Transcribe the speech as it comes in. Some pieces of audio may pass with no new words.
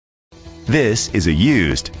This is a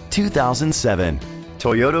used 2007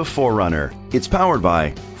 Toyota 4Runner. It's powered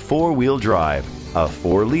by four-wheel drive, a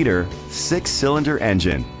 4-liter, 6-cylinder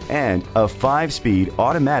engine, and a 5-speed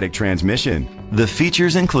automatic transmission. The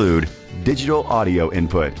features include digital audio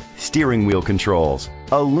input, steering wheel controls,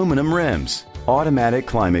 aluminum rims, automatic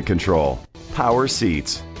climate control, power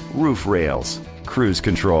seats, roof rails, cruise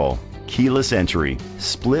control, keyless entry,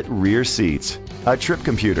 split rear seats, a trip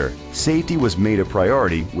computer. Safety was made a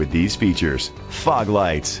priority with these features: fog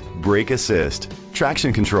lights, brake assist,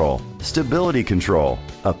 traction control, stability control,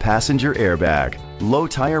 a passenger airbag, low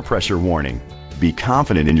tire pressure warning. Be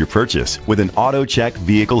confident in your purchase with an AutoCheck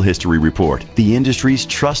Vehicle History Report, the industry's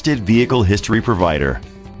trusted vehicle history provider.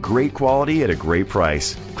 Great quality at a great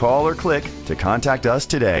price. Call or click to contact us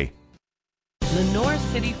today. Lenoir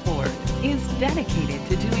City Ford is dedicated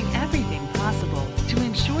to doing everything possible to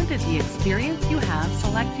ensure that the experience you have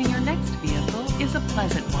selecting your next vehicle is a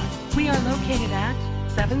pleasant one. We are located at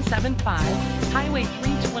 775 Highway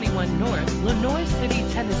 321 North, Lenoir City,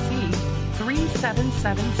 Tennessee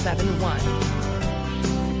 37771.